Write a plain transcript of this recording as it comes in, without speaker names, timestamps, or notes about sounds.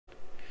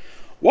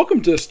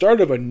Welcome to the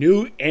start of a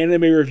new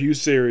anime review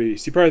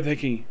series. You're probably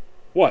thinking,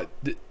 what?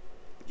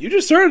 You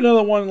just started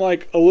another one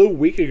like a little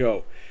week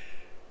ago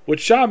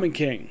with Shaman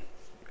King.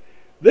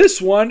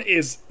 This one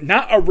is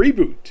not a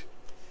reboot.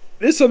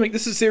 This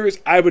is a series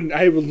I've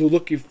been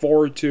looking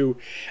forward to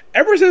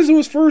ever since it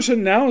was first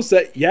announced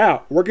that, yeah,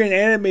 we're getting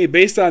anime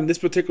based on this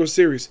particular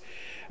series.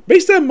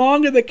 Based on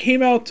manga that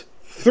came out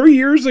 3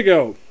 years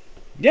ago.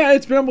 Yeah,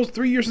 it's been almost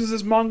 3 years since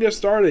this manga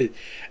started.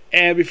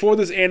 And before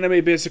this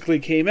anime basically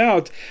came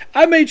out,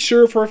 I made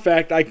sure for a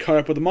fact I caught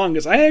up with the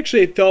mangas. I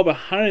actually fell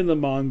behind the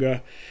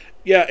manga.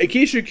 Yeah, in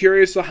case you're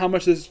curious how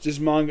much this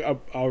manga,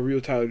 I'll review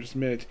the title in just a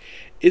minute,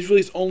 it's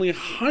released only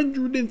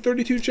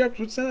 132 chapters,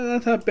 which is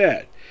not that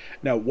bad.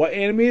 Now, what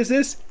anime is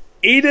this?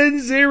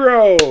 Eden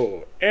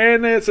Zero!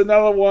 And it's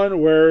another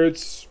one where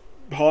it's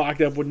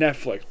locked up with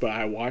Netflix, but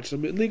I watched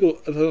some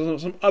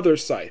some other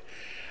site.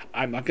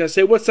 I'm not going to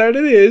say what site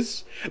it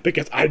is,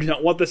 because I do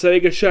not want the site to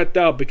get shut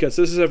down, because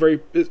this is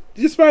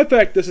despite the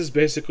fact this is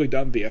basically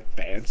done via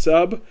fan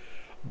sub,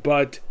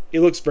 but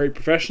it looks very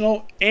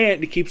professional,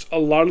 and it keeps a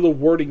lot of the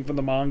wording from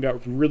the manga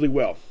really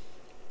well.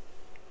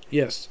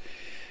 Yes,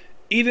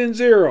 Eden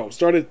Zero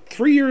started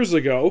 3 years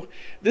ago.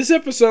 This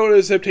episode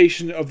is an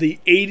adaptation of the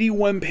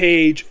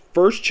 81-page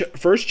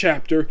first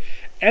chapter,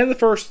 and the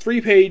first 3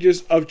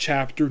 pages of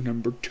chapter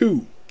number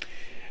 2.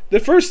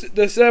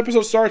 This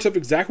episode starts off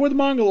exactly with the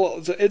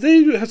manga.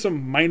 They have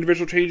some minor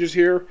visual changes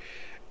here,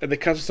 and they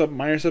cut some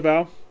minor stuff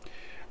out.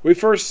 We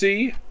first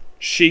see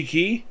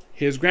Shiki,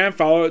 his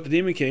grandfather, the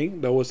Demon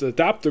King, that was the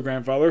adopted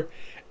grandfather,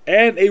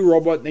 and a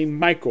robot named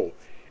Michael.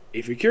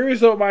 If you're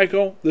curious about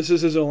Michael, this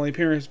is his only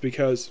appearance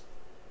because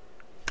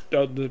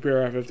they'll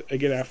appear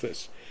again after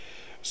this.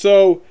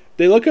 So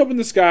they look up in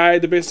the sky.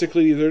 They're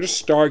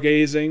just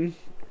stargazing,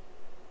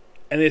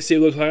 and they see it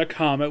looks like a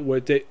comet.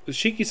 What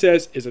Shiki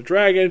says is a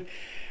dragon.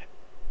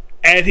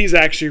 And he's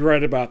actually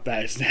right about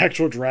that. It's an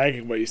actual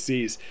dragon, what he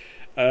sees.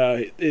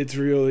 It's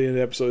really in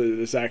the episode that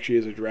this actually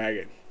is a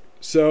dragon.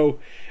 So,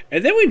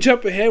 and then we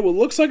jump ahead what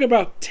looks like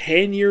about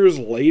 10 years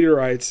later,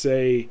 I'd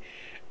say.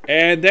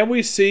 And then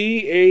we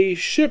see a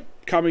ship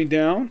coming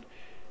down.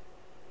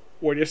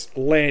 Or just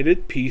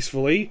landed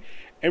peacefully.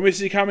 And we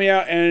see coming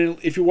out, and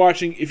if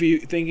you're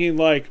thinking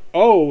like,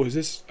 oh, are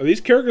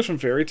these characters from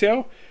Fairy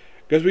Tail?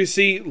 Because we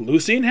see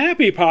Lucy and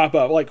Happy pop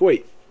up. Like,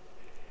 wait.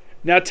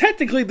 Now,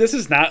 technically, this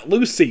is not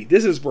Lucy.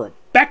 This is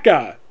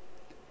Rebecca.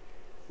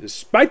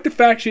 Despite the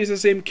fact she's the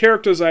same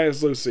character design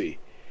as Lucy.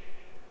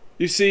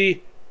 You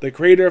see, the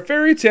creator of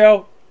Fairy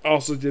Tail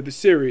also did the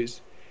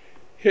series.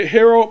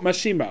 Hiro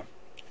Mashima.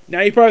 Now,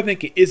 you're probably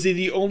thinking, is he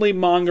the only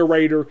manga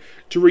writer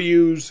to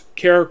reuse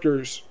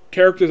character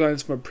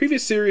designs from a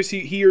previous series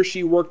he or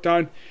she worked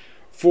on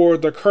for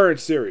the current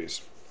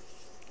series?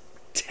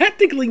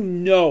 Technically,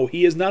 no.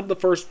 He is not the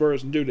first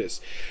person to do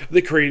this.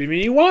 The creator of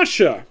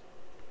Inuyasha.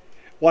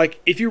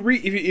 Like, if you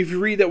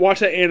watch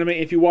that anime,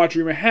 if you watch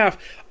Rima Half,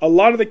 a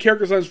lot of the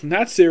character designs from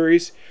that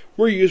series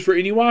were used for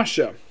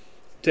Inuyasha.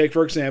 Take,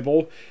 for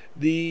example,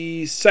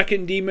 the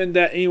second demon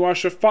that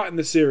Inuyasha fought in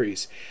the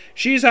series.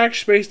 She's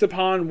actually based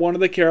upon one of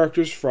the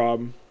characters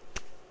from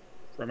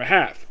Rima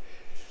Half.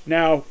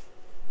 Now,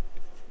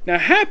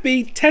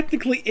 Happy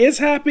technically is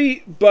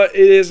Happy, but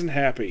it isn't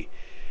Happy.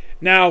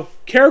 Now,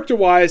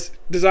 character-wise,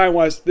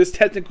 design-wise, this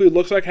technically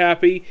looks like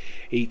Happy.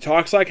 He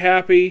talks like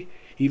Happy.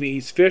 He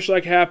eats fish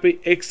like Happy,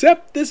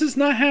 except this is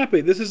not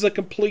Happy. This is a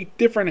complete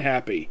different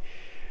Happy.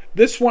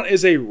 This one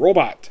is a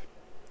robot.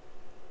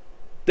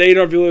 They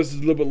don't reveal this a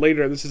little bit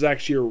later. This is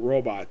actually a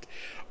robot.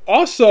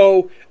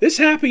 Also, this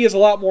Happy is a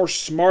lot more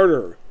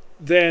smarter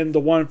than the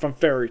one from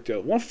Fairy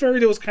Tail. One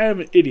Fairy Tail was kind of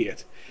an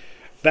idiot.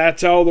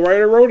 That's how the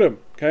writer wrote him.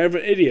 Kind of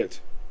an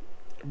idiot.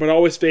 But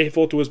always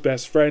faithful to his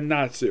best friend,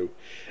 Natsu.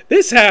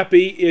 This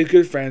Happy is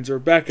good friends with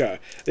Rebecca.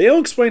 They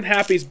don't explain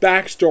Happy's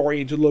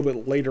backstory until a little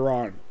bit later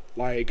on.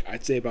 Like,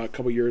 I'd say about a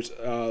couple years,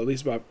 at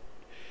least about,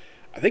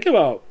 I think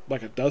about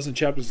like a dozen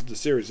chapters of the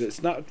series.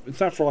 It's not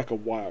for like a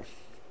while.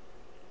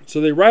 So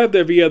they arrive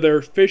there via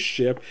their fish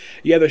ship.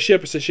 Yeah, the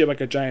ship is a ship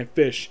like a giant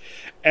fish.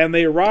 And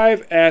they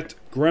arrive at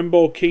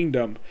Grembo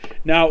Kingdom.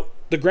 Now,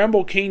 the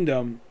Grembo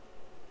Kingdom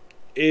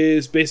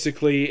is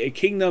basically a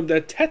kingdom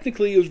that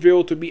technically is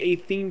revealed to be a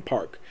theme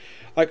park.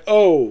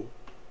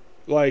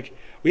 Like,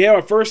 we have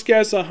our first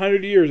guest in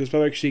 100 years. It's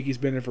probably like Shiki's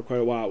been there for quite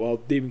a while. Well,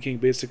 Demon King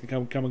basically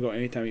come and go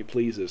anytime he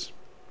pleases.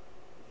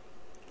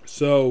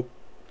 So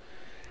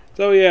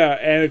yeah,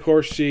 and of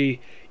course you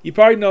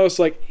probably notice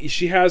like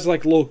she has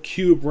like a little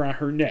cube around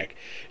her neck.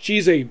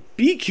 She's a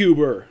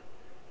B-cuber,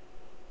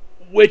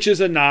 which is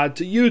a nod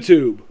to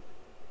YouTube.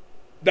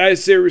 That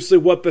is seriously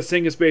what this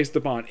thing is based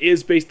upon. It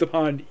is based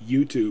upon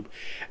YouTube,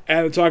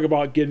 and they talk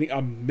about getting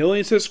 1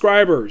 million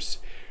subscribers.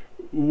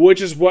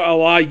 Which is what a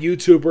lot of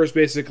YouTubers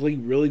basically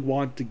really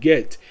want to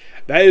get.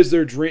 That is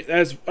their dream.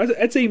 That's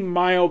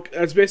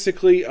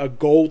basically a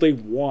goal they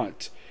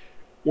want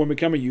when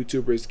becoming a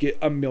YouTuber, is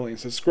get 1 million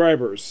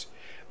subscribers.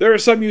 There are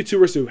some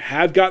YouTubers who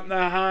have gotten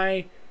that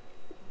high,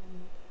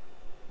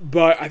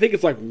 but I think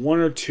it's like 1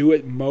 or 2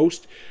 at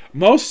most.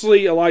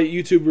 Mostly, a lot of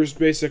YouTubers,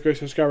 basically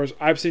subscribers,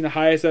 I've seen the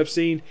highest I've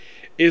seen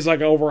is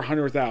like over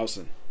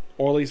 100,000,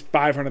 or at least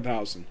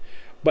 500,000,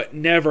 but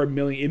never a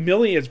million. A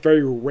million is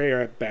very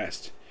rare at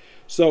best.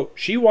 So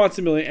she wants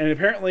a million, and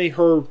apparently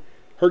her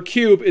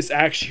cube is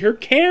actually her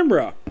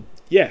camera.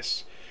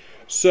 Yes.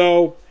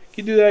 So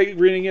you do that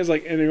reading is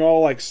like, and they're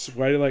all like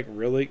sweaty, like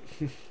really.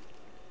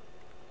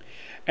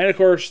 And of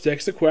course, she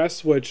takes the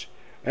quest, which,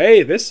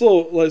 hey, this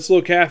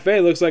little cafe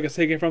looks like it's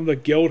taken from the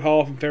Guild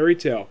Hall from Fairy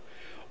Tail.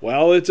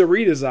 Well, it's a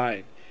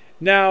redesign.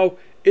 Now,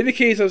 in the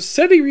case of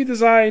setting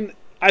redesign,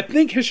 I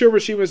think Hishiro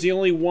Mishima is the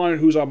only one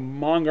who's a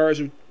manga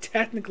artist who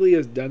technically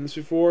has done this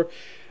before.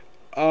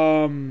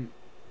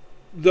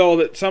 Though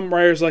that some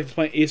writers like to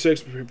play Easter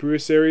eggs from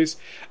previous series.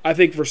 I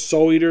think for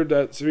Soul Eater,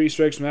 the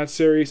Easter eggs from that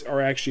series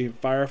are actually in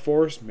Fire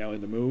Force,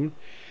 Mailing the Moon.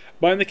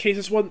 But in the case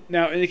of this one,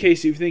 now in the case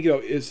if you think,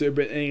 is there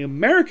been any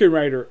American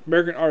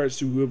artists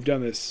who have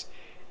done this?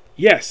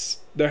 Yes,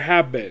 there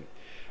have been.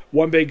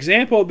 One big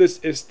example of this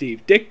is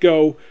Steve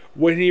Ditko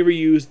when he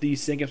reused the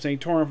Sanctum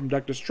Sanctorum from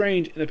Doctor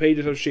Strange in the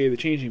pages of Shade of the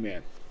Changing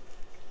Man.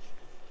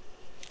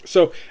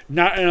 So,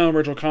 not an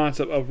original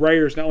concept of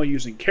writers not only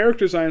using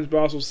character designs, but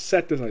also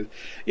set designs.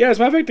 Yeah, as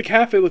a matter of fact, the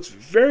cafe looks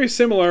very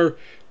similar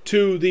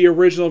to the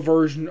original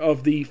version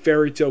of the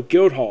Fairy Tail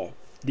Guild Hall.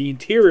 The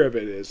interior of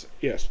it is,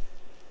 yes.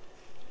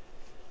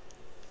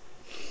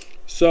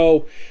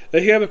 So,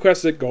 they have the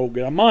quest to go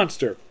get a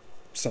monster.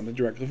 Something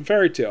directly from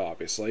Fairy Tail,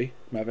 obviously.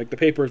 I think the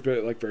paper is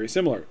very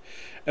similar.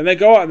 And they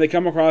go out and they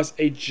come across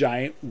a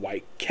giant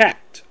white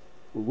cat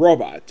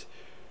robot.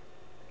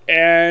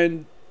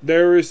 And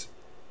there's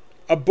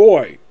a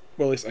boy,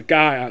 well at least a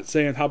guy, out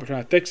sitting on top of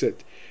trying to fix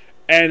it.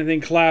 And the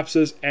thing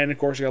collapses, and of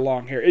course he got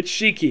long hair. It's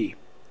Shiki.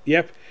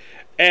 Yep.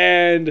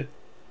 And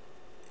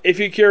if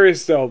you're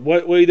curious though,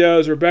 what he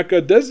does, Rebecca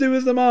does do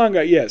is the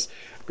manga, yes.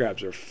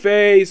 Grabs her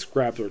face,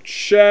 grabs her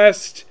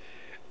chest.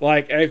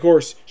 And of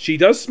course, she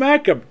does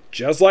smack him,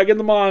 just like in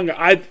the manga.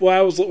 When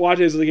I was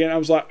watching this again, I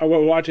was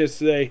watching this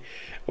today.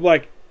 I'm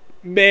like,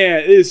 man,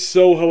 it is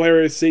so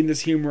hilarious seeing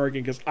this humor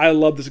again, because I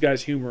love this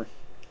guy's humor.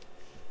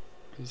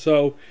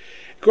 So,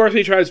 of course,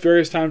 he tries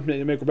various times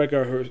to make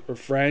Rebecca her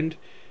friend,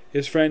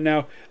 his friend.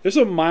 Now, there's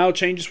some mild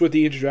changes with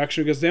the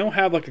introduction, because they don't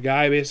have like a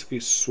guy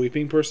basically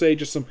sweeping per se,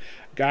 just some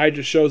guy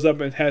just shows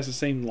up and has the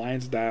same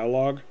lines of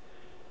dialogue.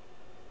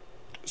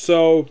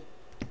 So,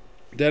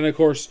 then of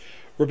course,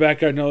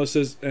 Rebecca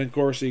notices, and of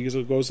course he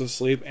goes to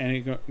sleep,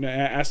 and he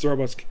asks the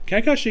robots, "Can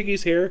I cut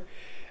Shiki's hair?"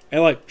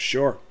 And like,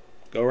 sure,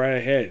 go right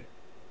ahead.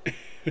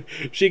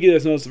 Shiki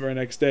does notice the very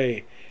next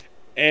day,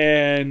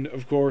 and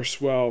of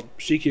course, well,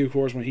 Shiki, of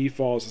course, when he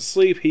falls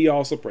asleep, he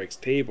also breaks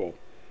table.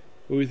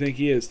 Who do you think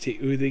he is? Who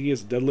do you think he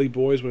is? Dudley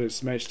Boys when he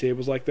smash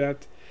tables like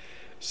that.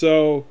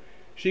 So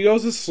she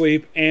goes to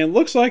sleep, and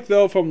looks like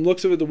though, from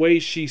looks of it, the way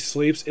she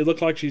sleeps, it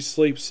looks like she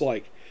sleeps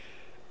like.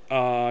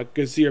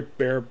 Could see her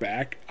bare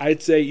back.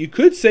 You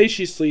could say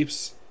she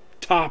sleeps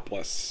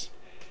topless.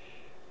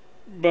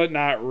 But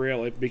not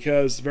really,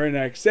 because the very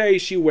next day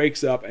she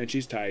wakes up and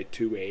she's tied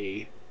to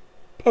a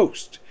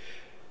post.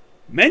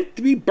 Meant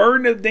to be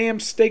burned at a damn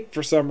stake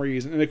for some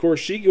reason. And of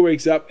course Shiki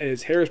wakes up and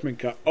his hair has been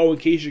cut. Oh, in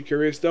case you're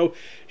curious though,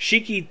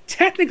 Shiki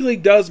technically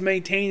does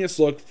maintain this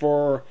look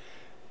for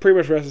pretty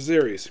much the rest of the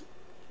series.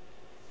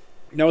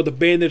 Now with the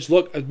bandage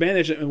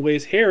and the way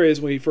his hair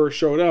is when he first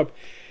showed up,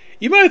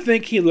 you might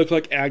think he looked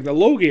like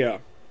Agnologia.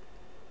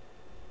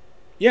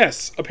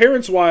 Yes,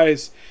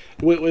 appearance-wise,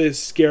 with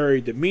his scary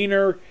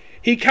demeanor,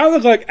 he kind of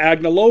looked like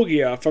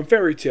Agnologia from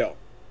Fairy Tail.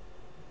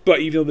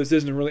 But even though this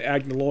isn't really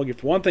Agnologia,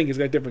 for one thing, he's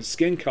got a different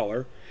skin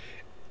color.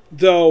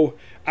 Though,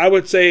 I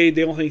would say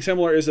the only thing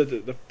similar is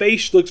that the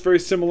face looks very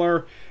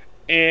similar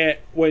and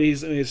when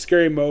he's in his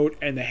scary mode,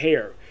 and the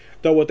hair.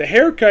 Though with the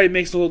haircut, it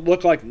makes him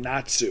look like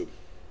Natsu.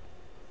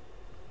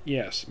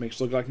 Yes, makes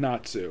it look like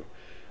Natsu.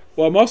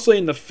 Well, mostly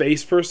in the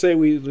face per se,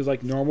 we was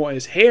like normal. And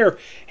his hair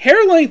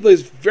length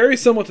is very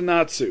similar to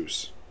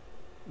Natsu's.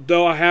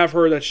 Though I have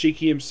heard that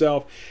Shiki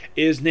himself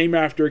is named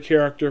after a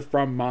character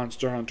from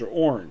Monster Hunter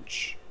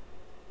Orange,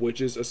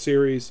 which is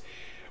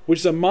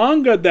a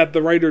manga that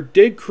the writer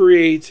did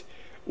create,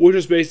 which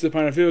is based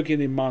upon a video game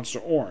named Monster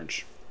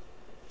Orange.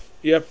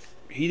 Yep,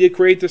 he did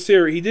create the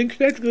series. He didn't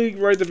technically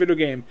write the video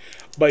game,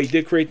 but he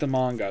did create the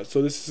manga.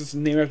 So this is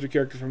named after a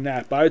character from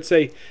that. But I'd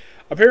say,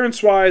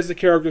 appearance-wise, the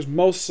character is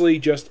mostly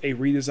just a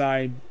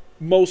redesign,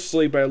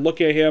 mostly by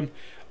looking at him,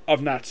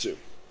 of Natsu.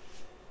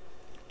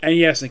 And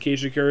yes, in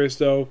case you're curious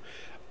though,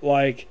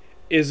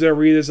 is there a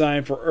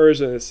redesign for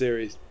Urza in the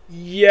series?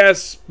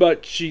 Yes,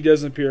 but she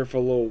doesn't appear for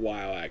a little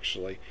while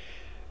actually.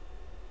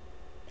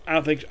 I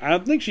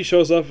don't think she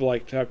shows up for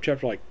chapter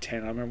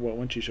 10. I don't remember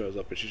when she shows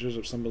up, but she shows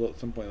up some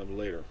point a little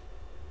later.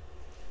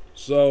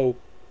 So,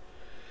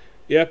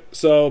 yep.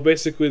 So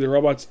basically, the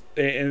robots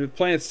and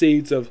plant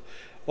seeds of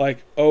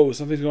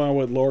something's going on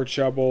with Lord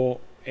Trouble,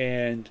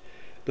 and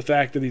the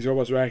fact that these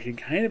robots are acting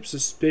kind of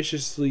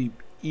suspiciously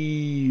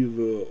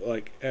evil,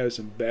 have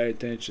some bad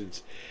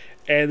intentions.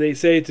 And they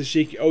say to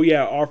Shiki, "Oh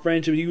yeah, our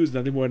friendship, he was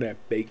nothing more than a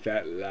big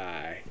fat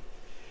lie."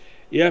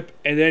 Yep,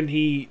 and then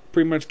he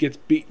pretty much gets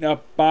beaten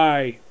up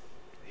by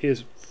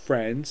his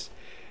friends.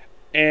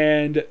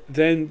 And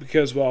then,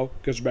 because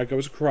Rebecca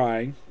was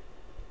crying.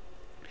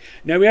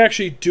 Now we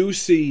actually do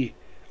see,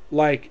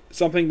 like,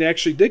 something they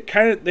actually did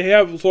they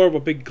have sort of a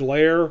big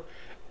glare,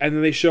 and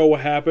then they show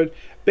what happened.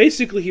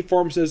 Basically, he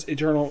forms his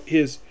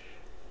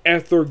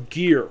ether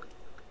gear,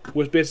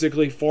 which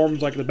basically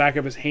forms, like, the back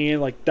of his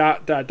hand, like,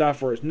 dot, dot, dot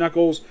for his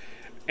knuckles,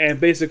 and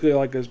basically,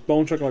 like, this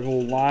bone chunk, like,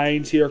 little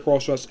lines here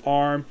across his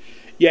arm.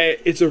 Yeah,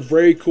 it's a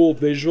very cool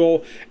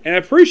visual, and I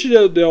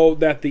appreciate, though,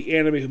 that the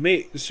anime who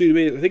made the studio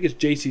made it, I think it's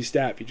JC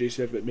Staff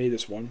that made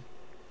this one,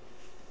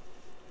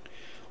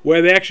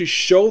 where they actually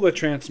show the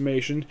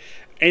transformation,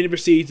 and he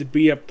proceeds to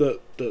beat up the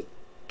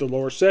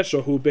Lord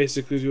Sessho, who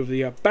basically is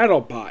the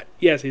battle bot.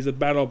 Yes, he's a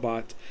battle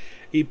bot.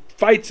 He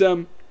fights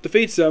him,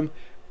 defeats him,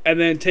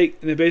 and then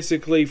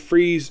basically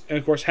frees, and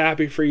of course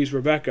Happy frees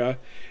Rebecca.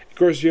 Of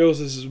course, reveals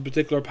this is a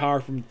particular power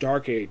from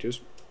Dark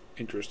Ages.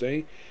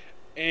 Interesting.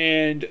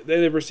 And then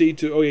they proceed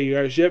to, oh yeah, you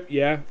got a ship?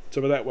 Yeah, it's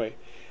over that way.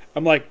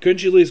 I'm like, couldn't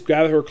she at least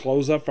gather her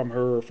clothes up from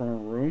her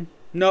room?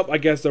 Nope, I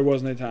guess there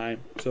wasn't a time.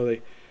 So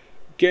they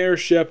get her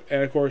ship,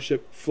 and of course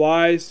ship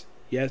flies.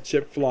 Yes,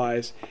 ship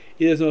flies.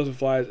 He doesn't know if it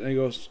flies, and he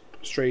goes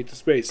straight to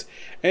space.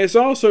 And it's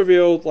also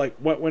revealed, like,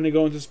 when they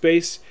go into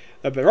space,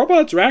 that the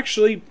robots are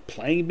actually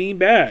playing being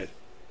bad.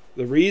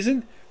 The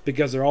reason?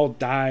 Because they're all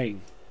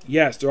dying.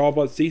 Yes, they're all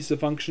about to cease to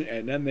function,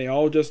 and then they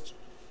all just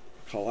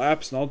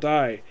collapse and all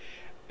die.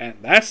 And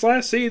that's the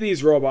last see of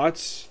these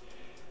robots.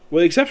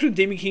 With the exception of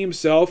Demon King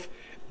himself,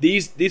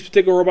 these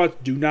particular robots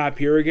do not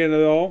appear again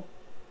at all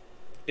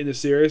in the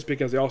series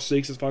because they all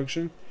cease to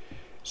function.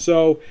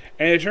 So,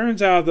 and it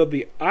turns out that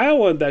the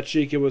island that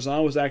Sheikah was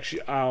on was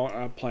actually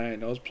a planet.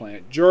 That was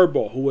planet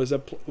Gerbil, who was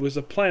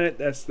a planet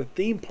that's the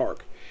theme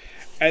park.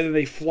 And then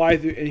they fly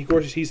through, and of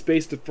course he's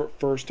spaced the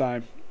first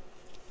time,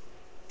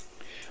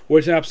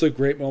 which is an absolute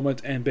great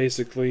moment. And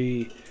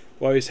basically,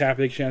 well, he's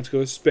happy to chance to go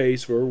to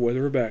space with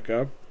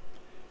Rebecca.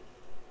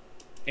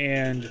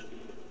 And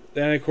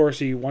then, of course,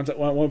 at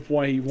one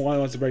point he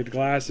wants to break the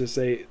glass to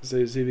see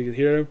if he can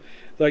hear him.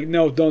 Like,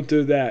 no, don't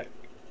do that.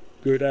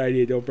 Good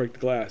idea, don't break the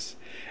glass.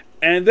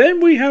 And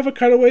then we have a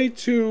cutaway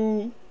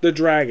to the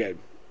dragon.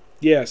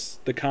 Yes,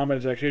 the comet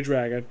is actually a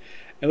dragon.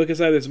 And look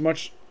inside this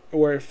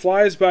where it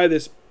flies by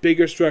this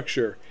bigger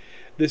structure.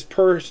 This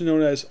person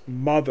known as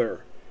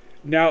Mother.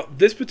 Now,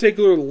 this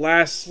particular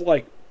last,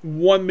 like,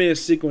 1 minute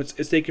sequence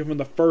is taken from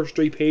the first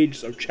 3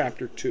 pages of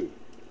Chapter 2.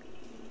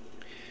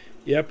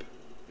 Yep.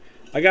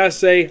 I gotta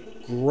say,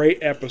 great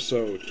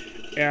episode.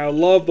 And I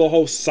love the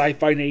whole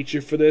sci-fi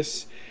nature for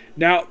this.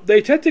 Now,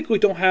 they technically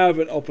don't have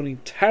an opening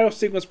title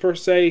sequence per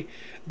se.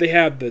 They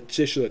have the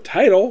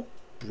title,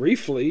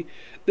 briefly.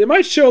 They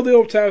might show the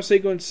opening title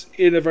sequence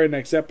in the very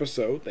next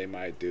episode. They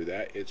might do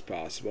that. It's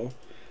possible.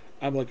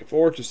 I'm looking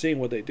forward to seeing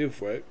what they do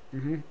for it.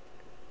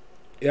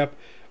 Yep.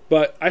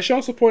 But I should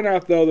also point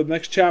out, though, the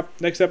next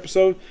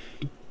episode,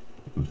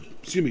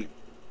 excuse me,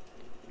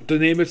 the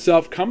name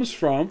itself comes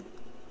from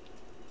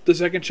the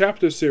second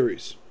chapter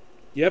series.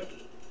 Yep.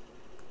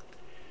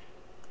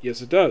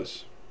 Yes, it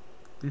does.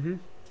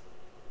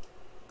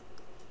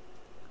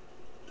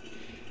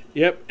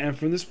 Yep, and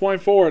from this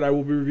point forward, I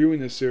will be reviewing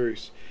this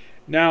series.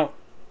 Now,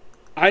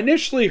 I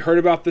initially heard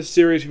about this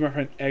series from my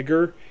friend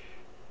Edgar.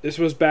 This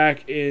was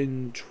back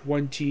in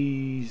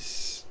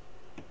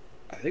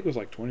I think it was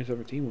like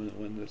 2017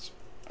 when this,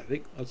 I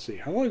think, let's see,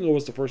 how long ago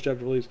was the first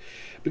chapter released?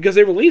 Because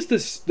they released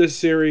this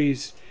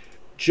series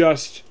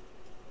just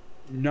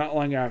not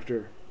long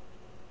after.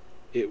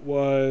 It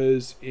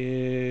was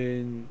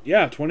in,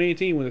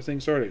 2018 when this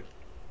thing started.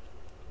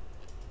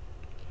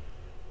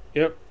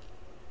 Yep.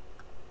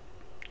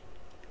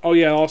 Oh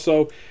yeah,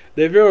 also,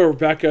 they reveal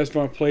Rebecca is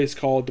from a place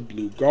called the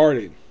Blue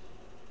Garden.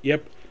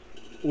 Yep.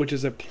 Which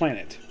is a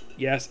planet.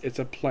 Yes, it's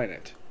a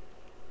planet.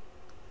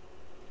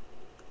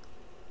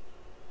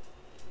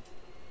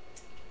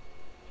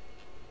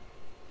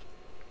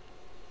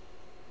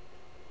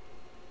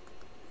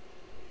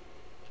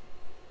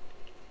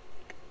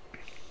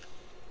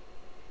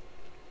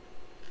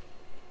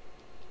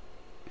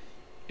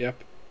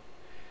 Yep.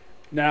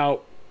 Now,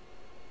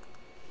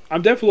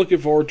 I'm definitely looking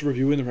forward to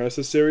reviewing the rest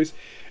of the series.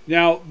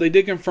 Now, they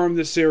did confirm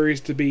this series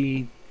to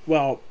be,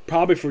 well,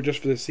 probably for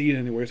this season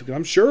anyways, because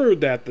I'm sure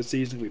that the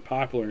season will be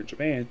popular in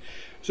Japan,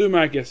 so we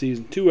might get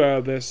season 2 out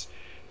of this.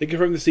 They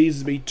confirmed the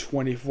season to be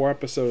 24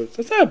 episodes.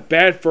 That's not a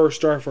bad first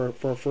start for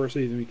a first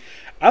season. I mean,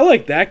 I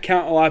like that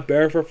count a lot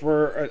better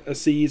for a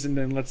season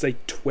than, let's say,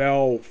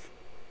 12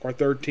 or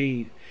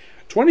 13.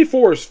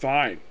 24 is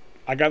fine.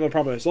 I got no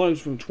problem with it. As long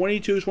as from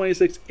 22 to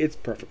 26, it's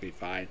perfectly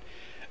fine.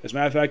 As a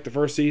matter of fact, the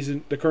current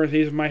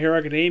season of My Hero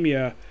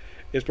Academia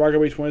is probably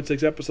going to be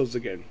 26 episodes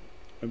again.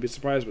 I'd be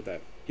surprised with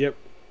that. Yep.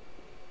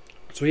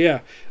 So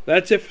yeah,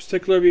 that's it for this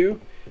particular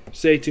review.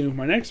 Stay tuned for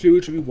my next review,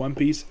 which will be One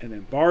Piece and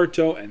then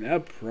Boruto, and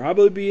that'll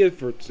probably be it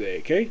for today,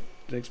 okay?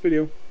 Next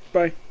video.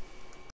 Bye.